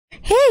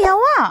Hey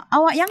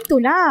awak yang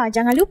tu lah.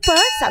 Jangan lupa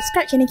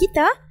subscribe channel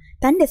kita,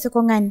 tanda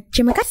sokongan.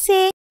 Terima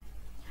kasih.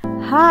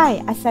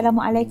 Hai,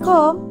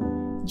 Assalamualaikum.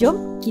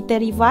 Jom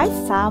kita revise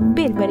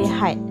sambil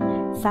berehat.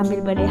 Sambil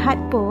berehat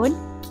pun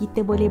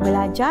kita boleh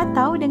belajar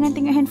tahu dengan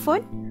tengok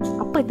handphone.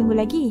 Apa tunggu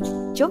lagi?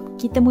 Jom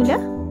kita mula.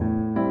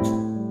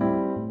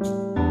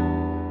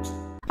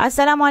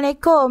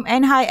 Assalamualaikum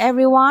and hi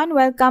everyone,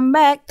 welcome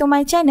back to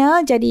my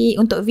channel. Jadi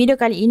untuk video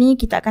kali ini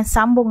kita akan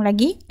sambung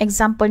lagi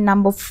example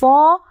number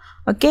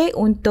 4, okay,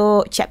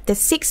 untuk chapter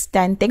 6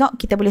 dan tengok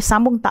kita boleh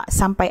sambung tak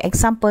sampai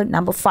example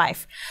number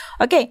 5.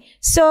 Okay,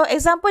 so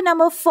example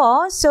number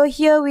 4, so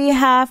here we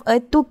have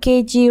a 2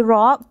 kg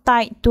rock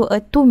tied to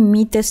a 2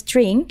 meter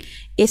string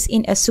is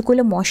in a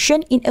circular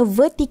motion in a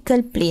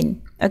vertical plane.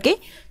 Okay,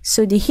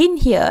 so the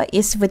hint here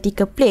is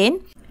vertical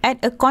plane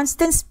at a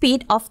constant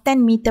speed of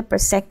 10 meter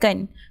per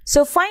second.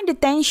 So find the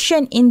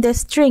tension in the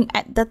string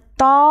at the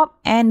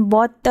top and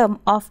bottom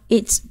of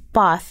its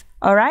path.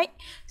 Alright,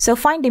 so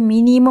find the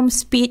minimum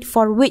speed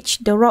for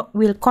which the rock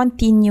will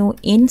continue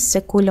in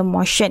circular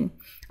motion.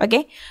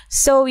 Okay,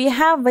 so we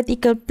have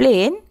vertical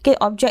plane, okay,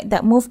 object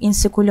that move in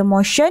circular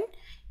motion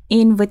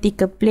in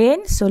vertical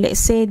plane. So let's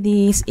say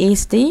this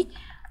is the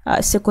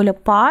circular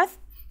path.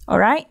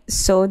 Alright,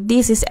 so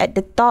this is at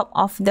the top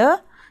of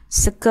the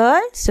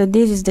circle, so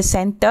this is the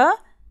center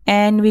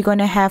and we're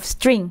gonna have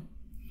string,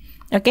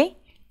 okay,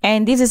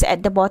 and this is at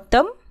the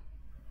bottom,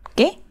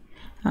 okay.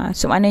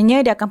 So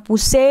maknanya dia akan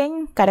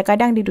pusing,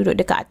 kadang-kadang dia duduk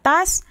dekat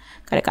atas,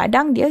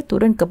 kadang-kadang dia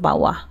turun ke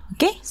bawah,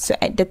 okay. So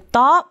at the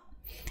top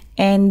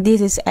and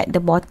this is at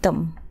the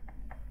bottom.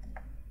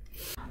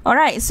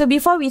 Alright, so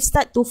before we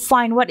start to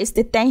find what is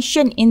the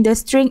tension in the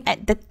string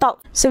at the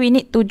top, so we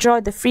need to draw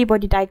the free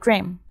body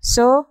diagram.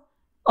 So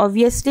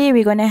obviously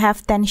we're gonna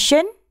have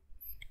tension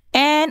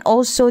and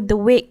also the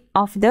weight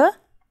of the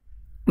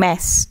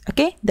mass,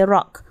 okay, the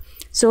rock,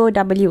 so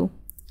W.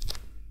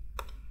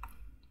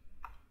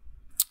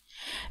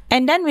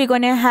 And then we're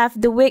going to have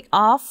the weight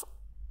of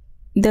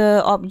the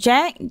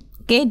object,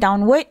 okay,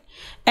 downward.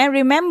 And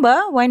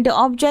remember, when the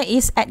object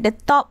is at the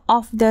top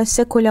of the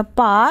circular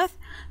path,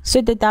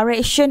 so the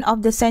direction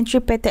of the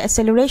centripetal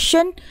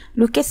acceleration,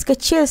 lukis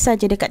kecil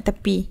saja dekat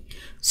tepi,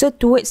 so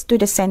towards to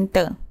the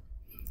center,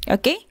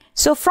 okay.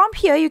 So from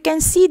here you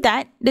can see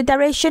that the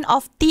direction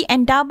of T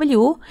and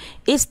W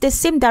is the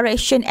same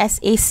direction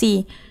as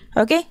AC.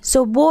 Okay,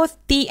 so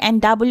both T and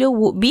W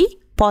would be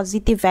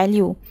positive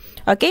value.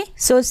 Okay,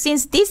 so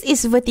since this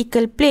is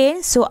vertical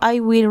plane, so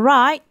I will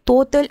write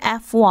total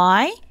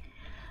Fy,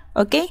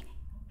 okay,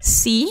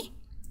 C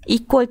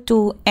equal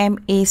to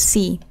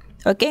MAC.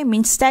 Okay,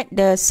 means that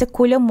the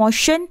circular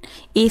motion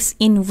is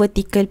in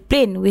vertical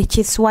plane, which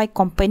is Y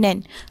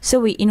component.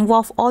 So we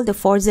involve all the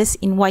forces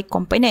in Y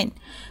component.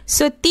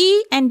 So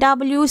T and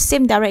W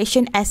same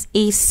direction as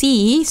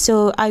AC.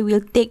 So I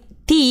will take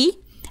T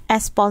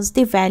as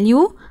positive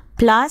value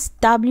plus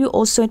W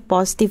also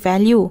positive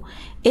value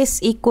is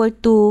equal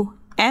to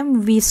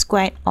mv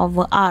squared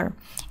over r.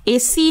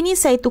 AC ni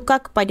saya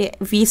tukar kepada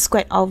v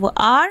squared over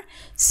r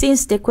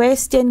since the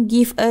question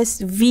give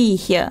us V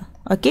here.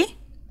 Okay.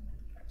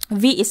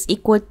 V is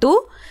equal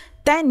to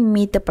 10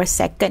 meter per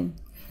second.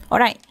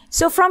 Alright,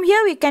 so from here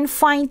we can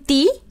find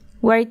T,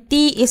 where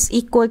T is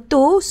equal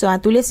to, so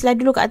tulislah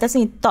dulu kat atas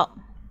ni, top.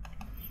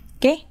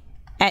 Okay,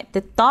 at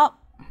the top.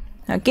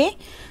 Okay,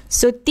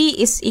 so T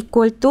is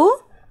equal to,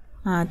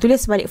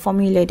 tulis balik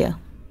formula dia,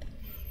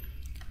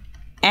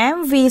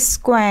 mv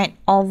squared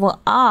over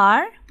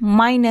r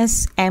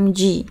minus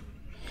mg.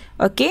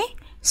 Okay,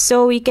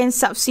 so we can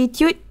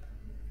substitute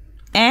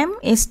m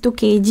is 2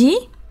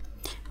 kg,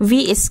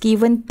 V is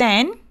given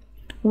 10,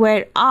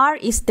 where R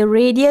is the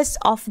radius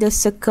of the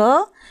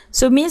circle.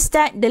 So means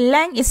that the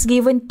length is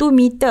given 2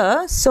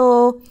 meter.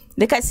 So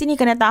dekat sini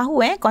kena tahu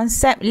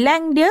konsep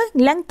length dia,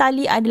 length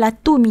tali adalah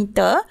 2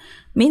 meter.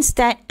 Means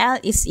that L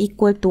is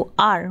equal to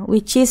R,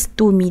 which is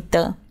 2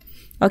 meter.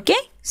 Okay,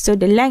 so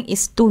the length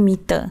is 2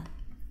 meter.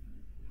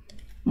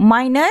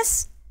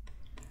 Minus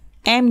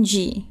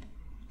mg.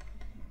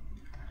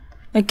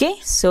 Okay,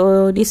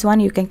 so this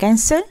one you can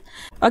cancel.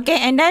 Okay,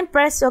 and then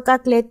press your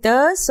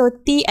calculator. So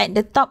T at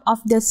the top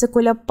of the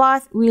circular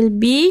path will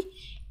be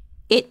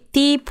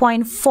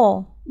 80.4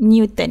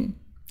 Newton.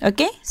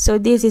 Okay, so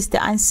this is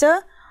the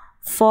answer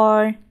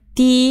for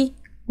T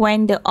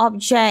when the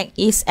object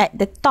is at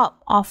the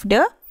top of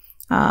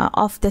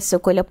the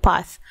circular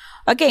path.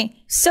 Okay,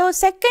 so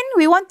second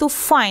we want to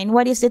find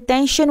what is the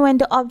tension when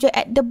the object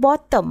at the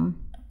bottom.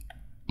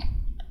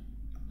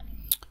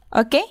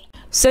 Okay,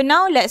 so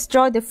now let's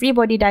draw the free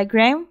body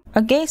diagram.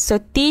 Okay, so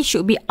T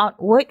should be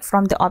outward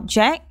from the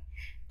object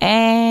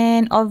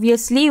and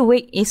obviously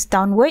weight is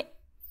downward,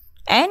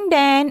 and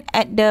then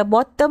at the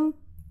bottom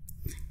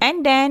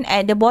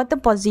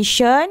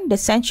position the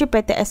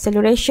centripetal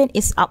acceleration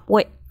is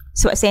upward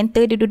sebab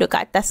center dia duduk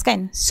kat atas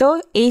kan, so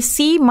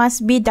AC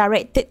must be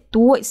directed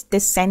towards the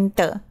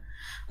center.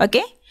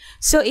 Okay,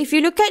 so if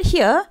you look at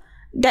here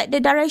that the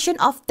direction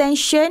of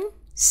tension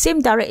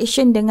same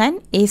direction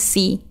dengan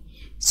AC,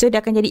 so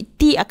dia akan jadi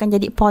T akan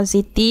jadi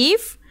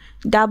positif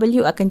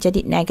W akan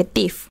jadi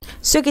negatif.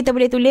 So kita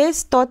boleh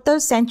tulis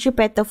total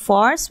centripetal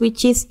force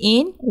which is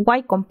in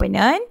Y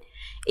component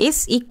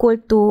is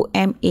equal to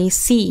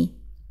MAC.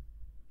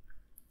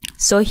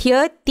 So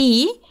here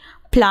T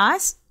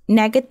plus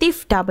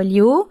negative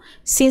W,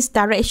 since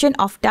direction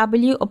of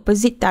W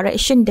opposite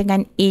direction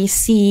dengan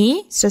AC,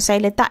 so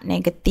saya letak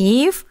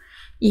negative,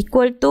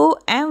 equal to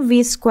mv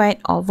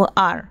squared over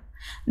R.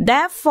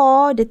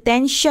 Therefore, the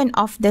tension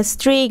of the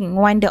string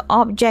when the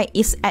object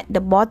is at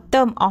the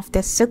bottom of the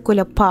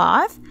circular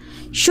path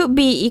should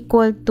be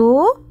equal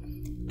to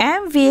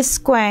mv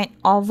squared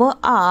over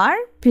R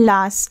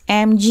plus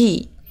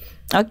mg.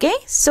 Okay,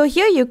 so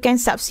here you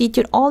can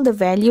substitute all the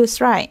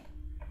values, right?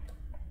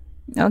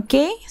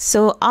 Okay,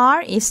 so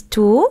R is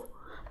 2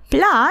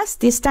 plus,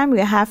 this time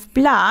we have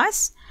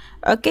plus,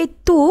 okay,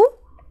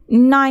 2,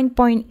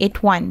 9.81.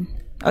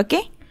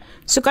 Okay,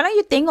 so kalau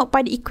you tengok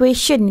pada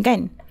equation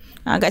kan,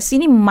 kat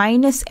sini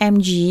minus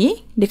mg,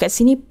 dekat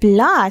sini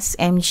plus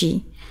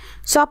mg.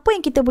 So apa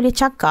yang kita boleh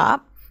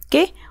cakap,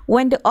 okay,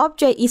 when the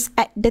object is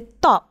at the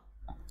top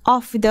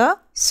of the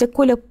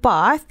circular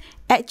path,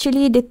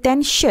 actually the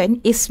tension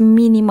is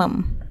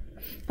minimum.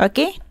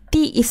 Okay,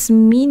 T is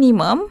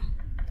minimum,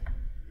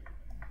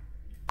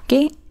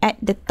 okay, at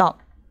the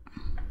top.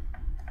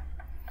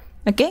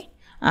 Okay,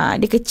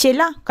 dia kecil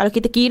lah. Kalau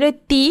kita kira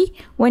T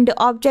when the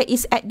object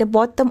is at the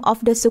bottom of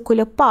the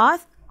circular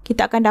path,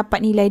 kita akan dapat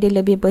nilai dia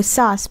lebih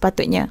besar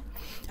sepatutnya.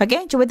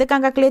 Okay, cuba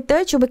tekan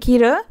kalkulator, cuba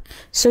kira.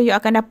 So you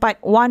akan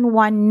dapat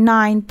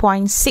 119.6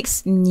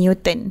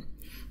 Newton.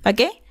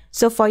 Okay,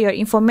 so for your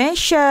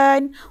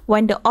information,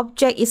 when the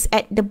object is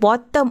at the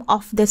bottom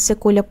of the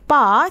circular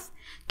path,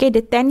 okay,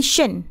 the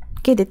tension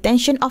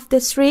of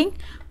the string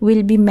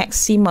will be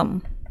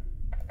maximum.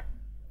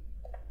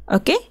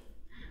 Okay,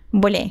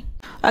 boleh.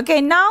 Okay,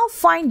 now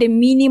find the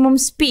minimum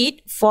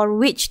speed for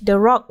which the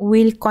rock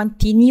will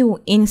continue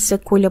in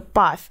circular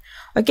path.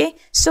 Okay,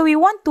 so we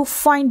want to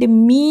find the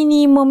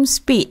minimum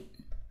speed.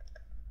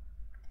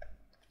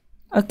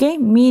 Okay,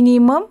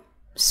 minimum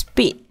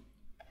speed.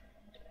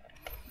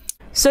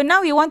 So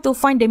now we want to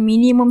find the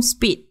minimum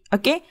speed.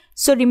 Okay,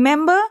 so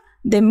remember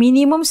the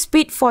minimum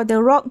speed for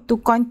the rock to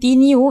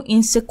continue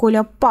in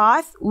circular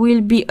path will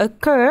be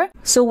occur.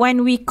 So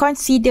when we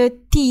consider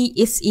T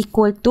is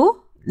equal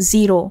to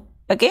 0.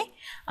 Okay,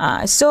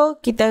 so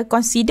kita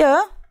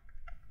consider.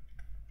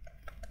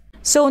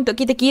 So untuk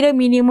kita kira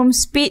minimum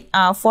speed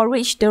for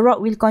which the rock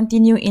will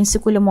continue in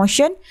circular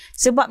motion,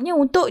 sebabnya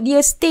untuk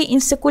dia stay in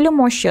circular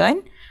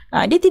motion,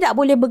 dia tidak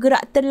boleh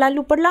bergerak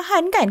terlalu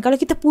perlahan kan. Kalau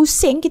kita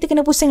pusing, kita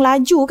kena pusing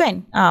laju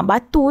kan,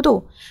 batu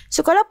tu.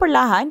 So kalau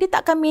perlahan, dia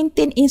tak akan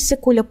maintain in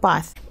circular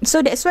path.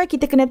 So that's why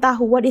kita kena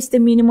tahu what is the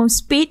minimum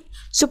speed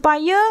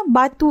supaya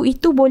batu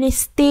itu boleh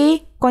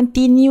stay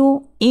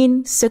continue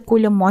in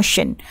circular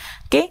motion.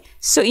 Okay,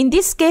 so in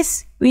this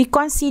case we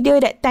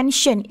consider that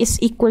tension is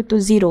equal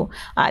to 0.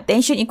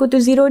 Tension equal to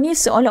 0 ni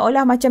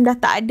seolah-olah macam dah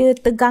tak ada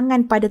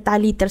tegangan pada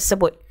tali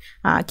tersebut.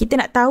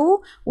 Kita nak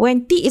tahu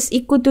when T is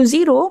equal to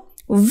 0,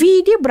 V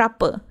dia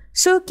berapa?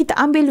 So kita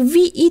ambil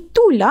V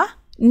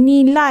itulah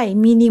nilai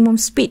minimum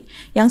speed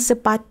yang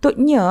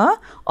sepatutnya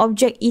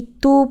objek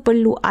itu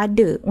perlu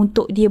ada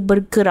untuk dia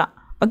bergerak.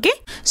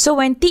 Okay,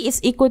 so when T is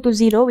equal to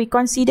 0, we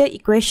consider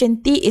equation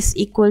T is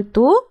equal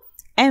to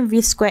mv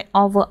squared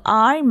over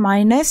R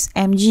minus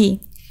mg.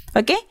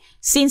 Okay,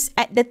 since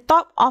at the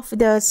top of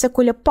the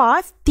circular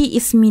path, T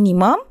is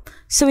minimum,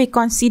 so we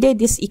consider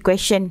this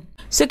equation.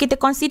 So kita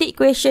consider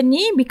equation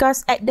ni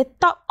because at the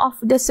top of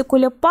the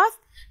circular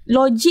path,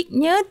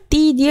 logiknya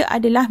T dia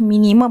adalah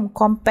minimum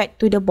compared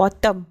to the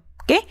bottom.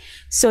 Okay,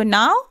 so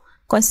now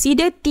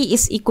consider T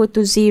is equal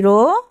to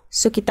 0.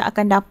 So kita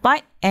akan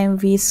dapat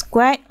mv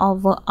squared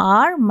over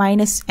R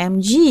minus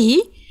mg.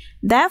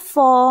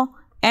 Therefore,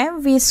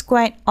 mv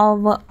squared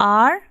over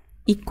R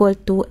equal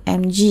to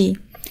mg.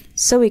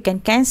 So we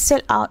can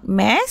cancel out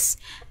mass.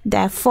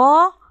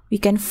 Therefore, we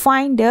can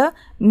find the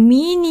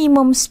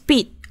minimum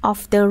speed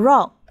of the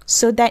rock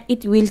so that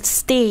it will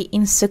stay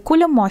in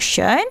circular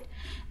motion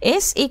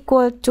is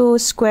equal to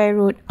square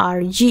root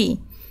rg.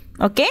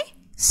 Okay,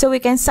 so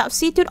we can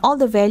substitute all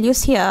the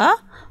values here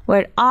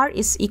where r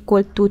is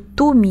equal to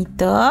 2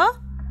 meter,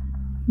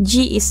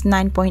 g is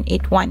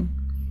 9.81.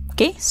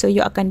 Okay, so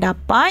you akan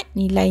dapat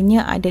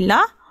nilainya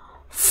adalah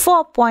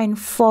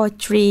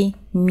 4.43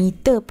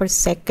 meter per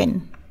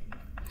second.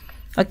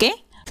 Okay,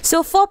 so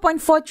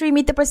 4.43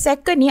 meter per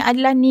second ni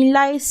adalah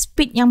nilai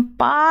speed yang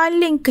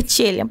paling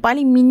kecil, yang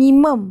paling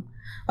minimum.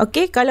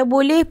 Okay, kalau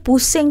boleh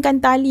pusingkan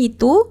tali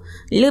tu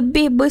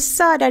lebih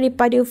besar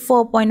daripada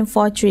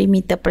 4.43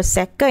 meter per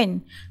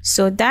second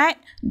so that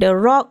the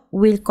rock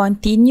will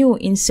continue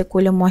in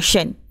circular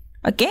motion.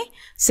 Okay,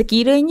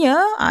 sekiranya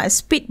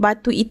speed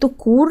batu itu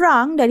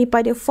kurang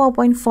daripada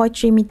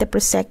 4.43 meter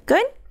per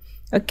second,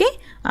 okay,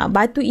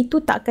 batu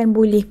itu tak akan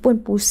boleh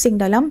pun pusing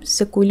dalam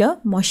circular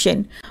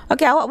motion.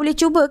 Okay, awak boleh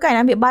cuba kan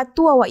ambil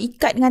batu, awak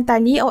ikat dengan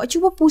tali, awak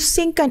cuba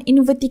pusingkan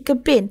in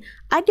vertical plane.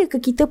 Adakah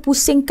kita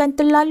pusingkan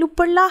terlalu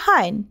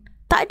perlahan?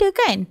 Tak ada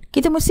kan?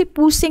 Kita mesti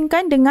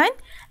pusingkan dengan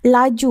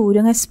laju,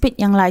 dengan speed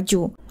yang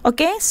laju.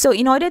 Okay, so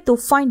in order to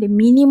find the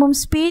minimum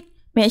speed,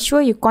 make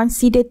sure you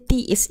consider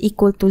t is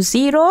equal to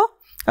 0,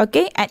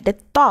 okay, at the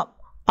top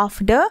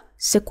of the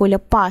circular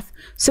path.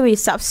 So we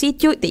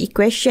substitute the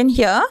equation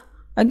here,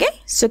 okay,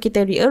 so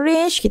kita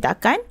rearrange,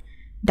 kita akan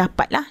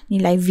dapatlah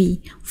nilai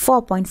V,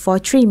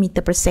 4.43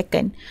 meter per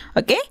second.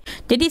 Okay,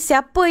 jadi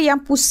siapa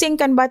yang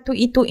pusingkan batu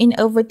itu in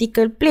a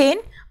vertical plane,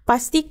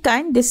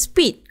 pastikan the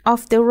speed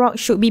of the rock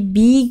should be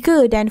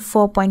bigger than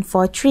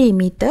 4.43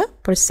 meter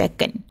per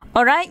second.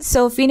 Alright,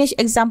 so finish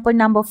example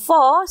number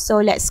 4. So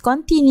let's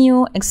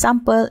continue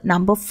example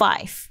number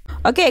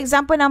 5. Okay,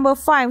 example number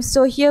 5.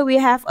 So here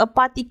we have a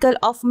particle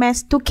of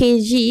mass 2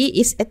 kg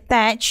is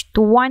attached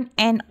to one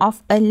end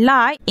of a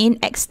light in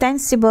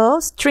extensible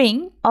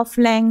string of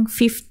length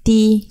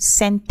 50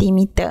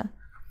 centimeter.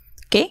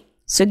 Okay,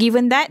 so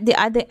given that the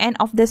other end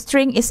of the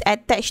string is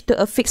attached to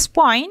a fixed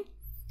point,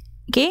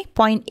 okay,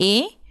 point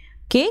A,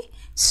 okay,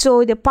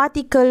 so the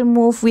particle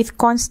move with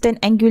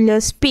constant angular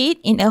speed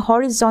in a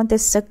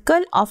horizontal circle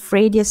of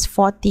radius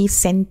 40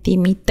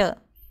 centimeter.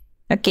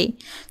 Okay,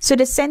 so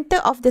the center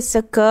of the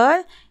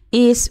circle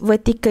is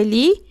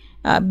vertically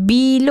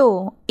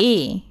below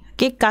A.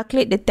 Okay,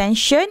 calculate the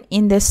tension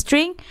in the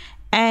string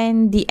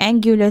and the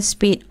angular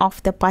speed of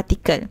the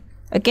particle.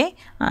 Okay,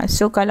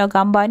 so kalau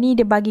gambar ni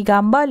dia bagi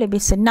gambar, lebih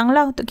senang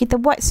lah untuk kita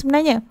buat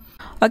sebenarnya.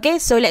 Okay,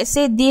 so let's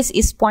say this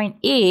is point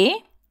A,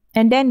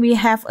 and then we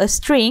have a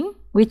string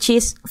which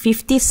is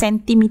 50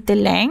 centimeter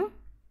length.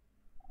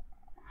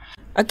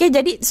 Okay,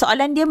 jadi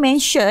soalan dia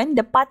mention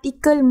the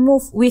particle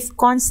move with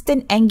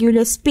constant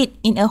angular speed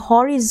in a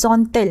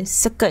horizontal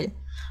circle.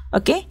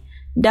 Okay,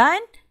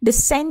 dan the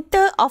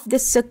center of the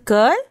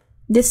circle,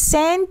 the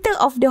center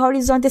of the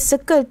horizontal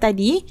circle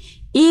tadi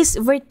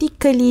is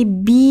vertically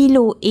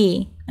below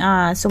A.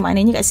 So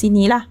maknanya kat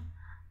sini lah.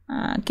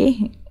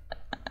 Okay,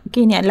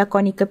 okay, ni adalah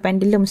conical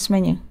pendulum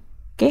sebenarnya.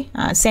 Okay,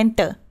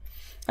 center.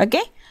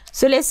 Okay,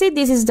 so let's say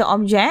this is the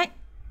object,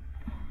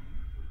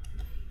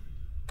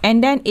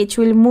 and then it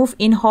will move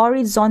in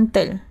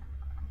horizontal.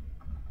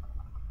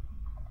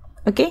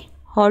 Okay,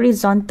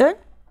 horizontal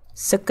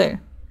circle.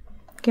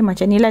 Okay,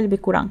 macam ni lah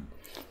lebih kurang.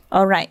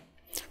 Alright,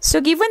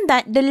 so given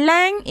that the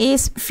length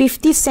is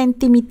 50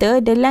 centimeter,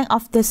 the length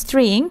of the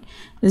string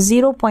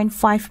 0.5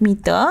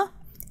 meter,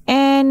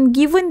 and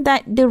given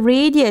that the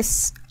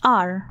radius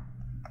r,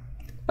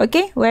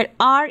 okay, where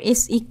r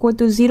is equal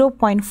to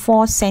 0.4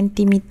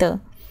 centimeter.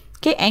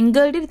 Okay,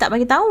 angle dia tak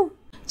bagi tahu.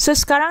 So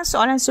sekarang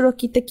soalan suruh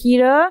kita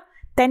kira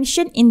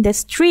tension in the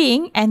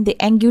string and the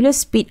angular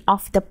speed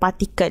of the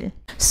particle.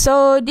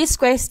 So this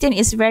question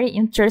is very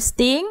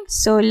interesting.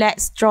 So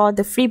let's draw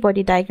the free body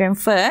diagram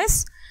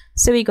first.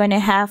 So we're going to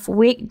have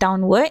weight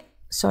downward.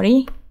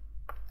 Sorry.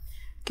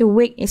 Okay,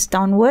 weight is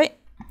downward.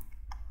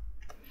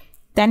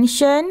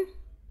 Tension.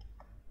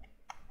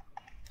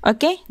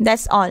 Okay,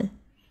 that's all.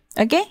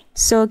 Okay,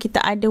 so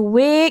kita ada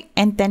weight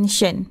and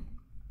tension.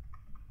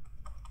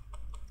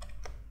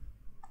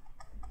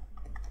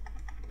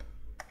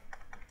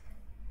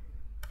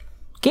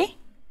 Okay,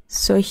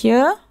 so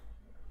here,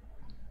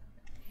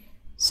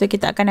 so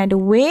kita akan ada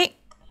weight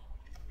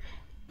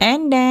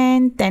and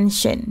then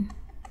tension.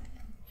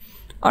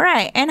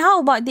 Alright, and how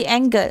about the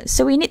angle?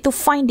 So we need to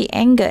find the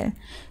angle.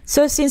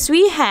 So since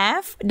we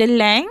have the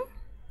length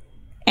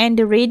and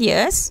the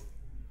radius,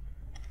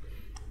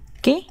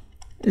 okay,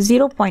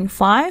 0.5,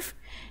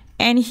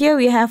 and here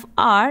we have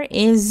r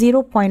is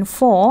 0.4,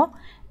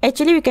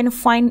 actually we can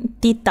find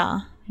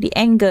theta, the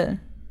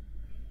angle.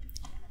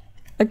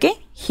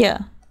 Okay,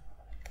 here.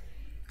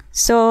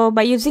 So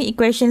by using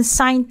equation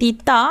sin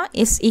theta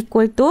is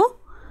equal to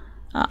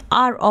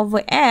r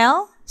over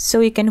L, so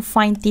we can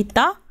find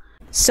theta.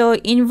 So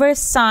inverse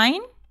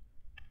sine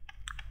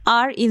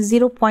r is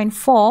 0.4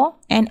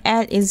 and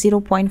L is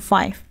 0.5.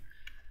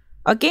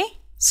 Okay,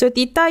 so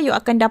theta you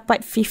akan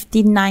dapat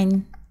 59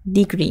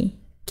 degree.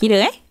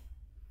 Kira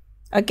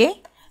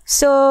okay,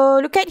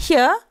 so look at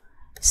here.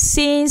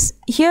 Since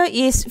here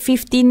is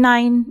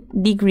 59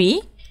 degree,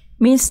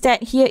 means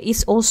that here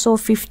is also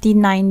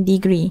 59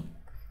 degree.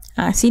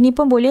 Sini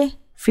pun boleh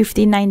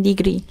 59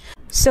 degree.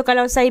 So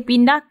kalau saya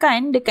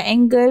pindahkan dekat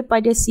angle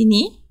pada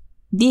sini,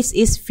 this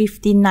is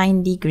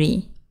 59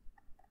 degree.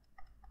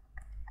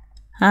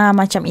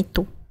 Macam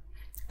itu.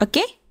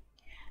 Okay,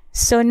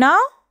 so now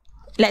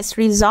let's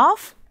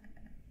resolve.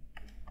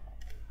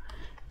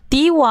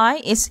 Ty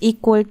is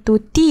equal to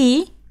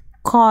T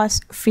cos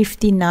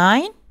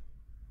 59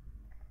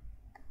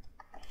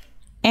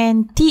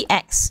 and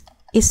Tx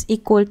is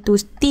equal to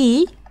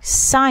T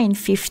sin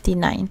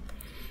 59.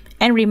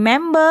 And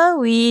remember,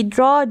 we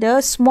draw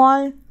the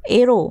small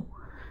arrow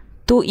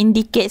to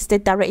indicate the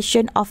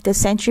direction of the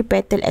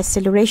centripetal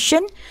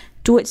acceleration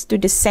towards to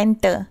the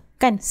center.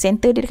 Kan,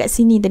 center dia dekat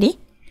sini tadi.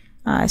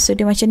 So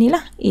dia macam ni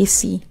lah,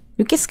 AC.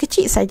 Lukis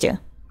kecil saja.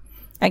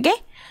 Okay,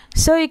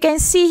 so you can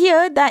see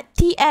here that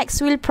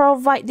Tx will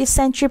provide the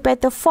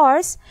centripetal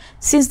force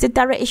since the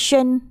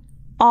direction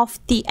of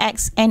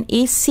Tx and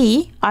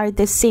AC are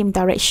the same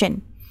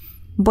direction.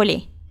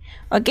 Boleh.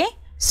 Okay,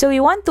 So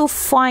we want to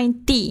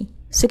find T.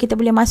 So kita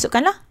boleh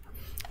masukkan lah.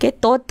 Okay,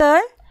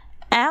 total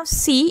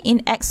FC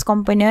in X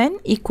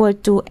component equal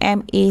to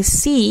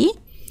MAC.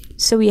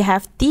 So we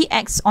have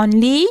TX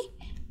only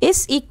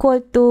is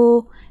equal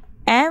to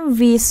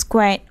MV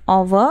squared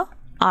over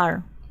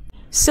R.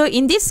 So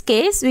in this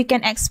case, we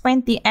can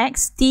expand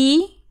TX T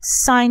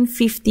sin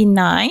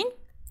 59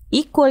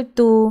 equal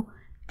to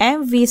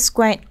MV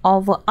squared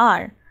over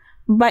R.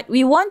 But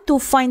we want to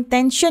find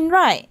tension,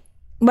 right?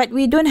 But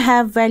we don't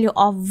have value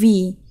of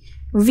V.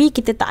 V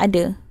kita tak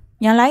ada.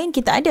 Yang lain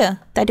kita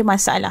ada. Tak ada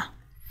masalah.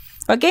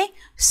 Okay.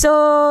 So,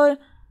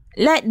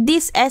 let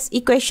this as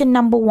equation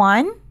number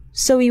 1.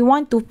 So, we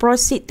want to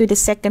proceed to the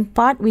second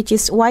part, which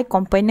is Y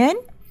component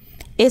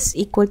is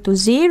equal to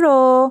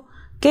 0.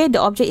 Okay. The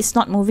object is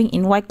not moving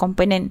in Y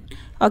component.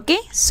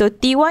 Okay. So,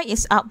 Ty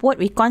is upward.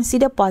 We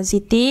consider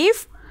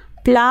positive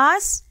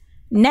plus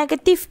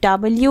negative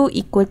W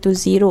equal to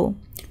 0.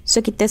 So,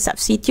 kita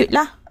substitute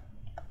lah.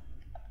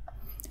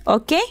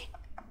 Okay.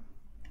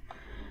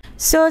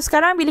 So,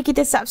 sekarang bila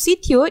kita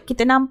substitute,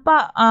 kita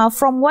nampak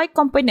from Y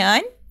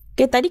component,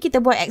 okay, tadi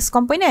kita buat X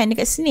component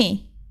dekat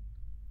sini.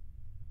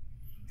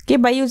 Okay,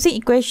 by using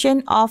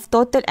equation of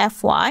total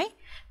Fy,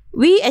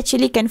 we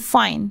actually can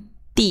find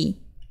T.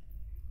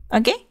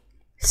 Okay.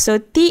 So,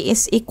 T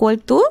is equal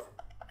to,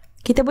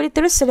 kita boleh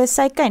terus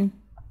selesaikan.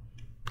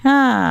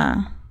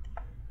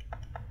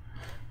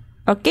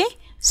 Okay.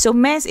 So,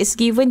 mass is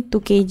given 2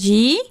 kg.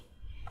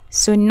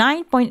 So,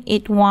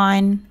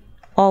 9.81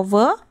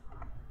 over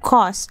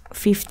cos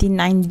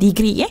 59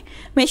 degree.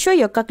 Make sure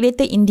your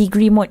calculator in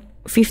degree mode.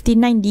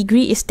 59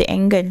 degree is the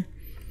angle.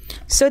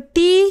 So,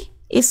 T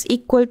is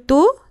equal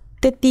to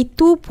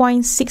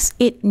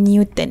 32.68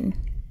 Newton.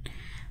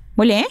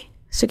 Boleh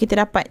So, kita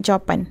dapat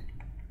jawapan.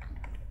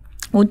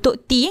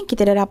 Untuk T,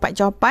 kita dah dapat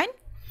jawapan.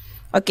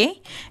 Okay.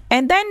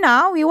 And then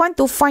now, we want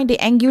to find the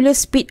angular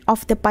speed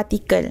of the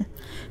particle.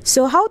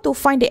 So, how to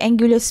find the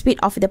angular speed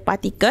of the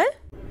particle?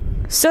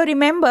 So,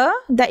 remember,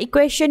 the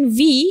equation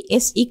V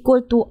is equal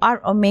to R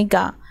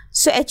omega.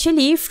 So,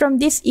 actually, from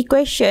this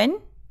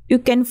equation, you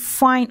can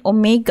find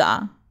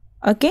omega.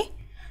 Okay?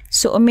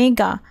 So,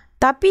 omega.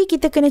 Tapi,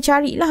 kita kena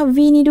carilah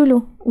V ni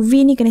dulu.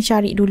 V ni kena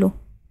cari dulu.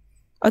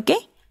 Okay?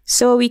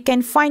 So, we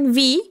can find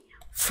V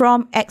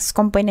from X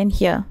component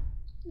here.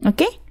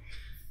 Okay?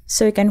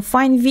 So, we can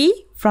find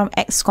V from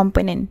X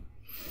component.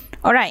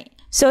 Alright.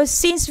 So,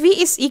 since V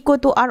is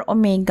equal to R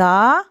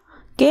omega,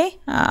 okay,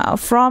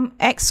 from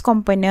X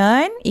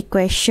component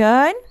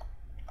equation,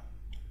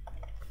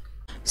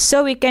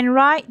 so we can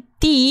write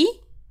T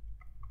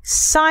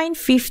sin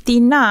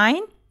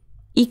 59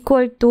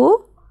 equal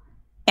to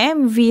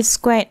mv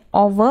squared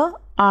over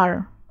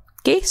R.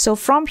 Okay, so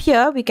from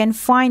here we can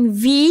find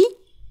V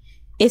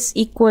is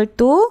equal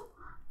to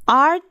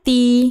RT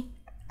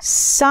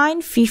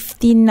sin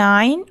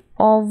 59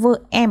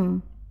 over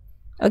M.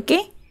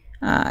 Okay,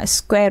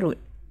 square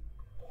root.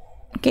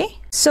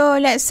 Okay, so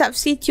let's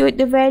substitute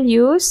the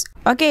values.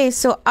 Okay,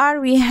 so R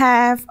we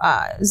have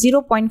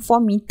 0.4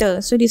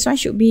 meter. So this one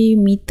should be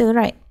meter,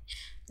 right?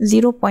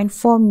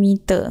 0.4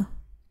 meter.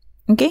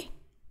 Okay.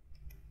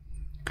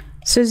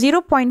 So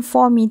 0.4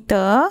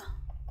 meter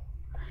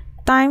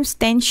times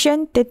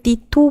tension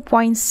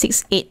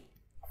 32.68.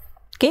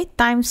 Okay,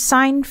 times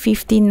sin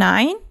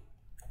 59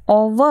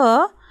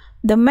 over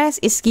the mass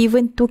is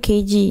given 2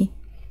 kg.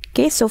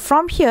 Okay, so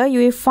from here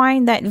you will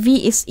find that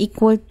V is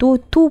equal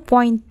to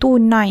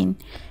 2.29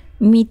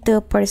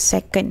 meter per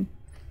second.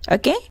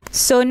 Okay,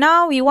 so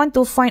now we want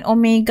to find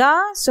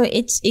omega, so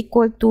it's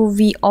equal to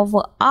V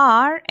over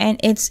R and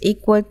it's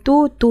equal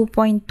to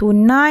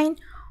 2.29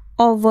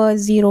 over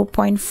 0.4.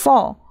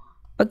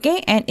 Okay,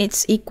 and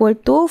it's equal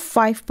to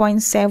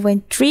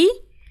 5.73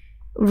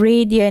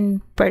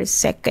 radian per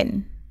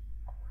second.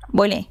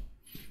 Boleh?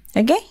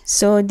 Okay,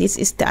 so this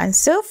is the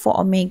answer for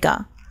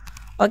omega.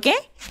 Okay,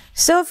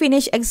 so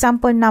finish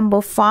example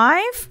number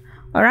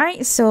 5.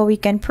 Alright, so we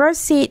can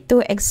proceed to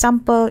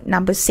example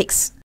number 6.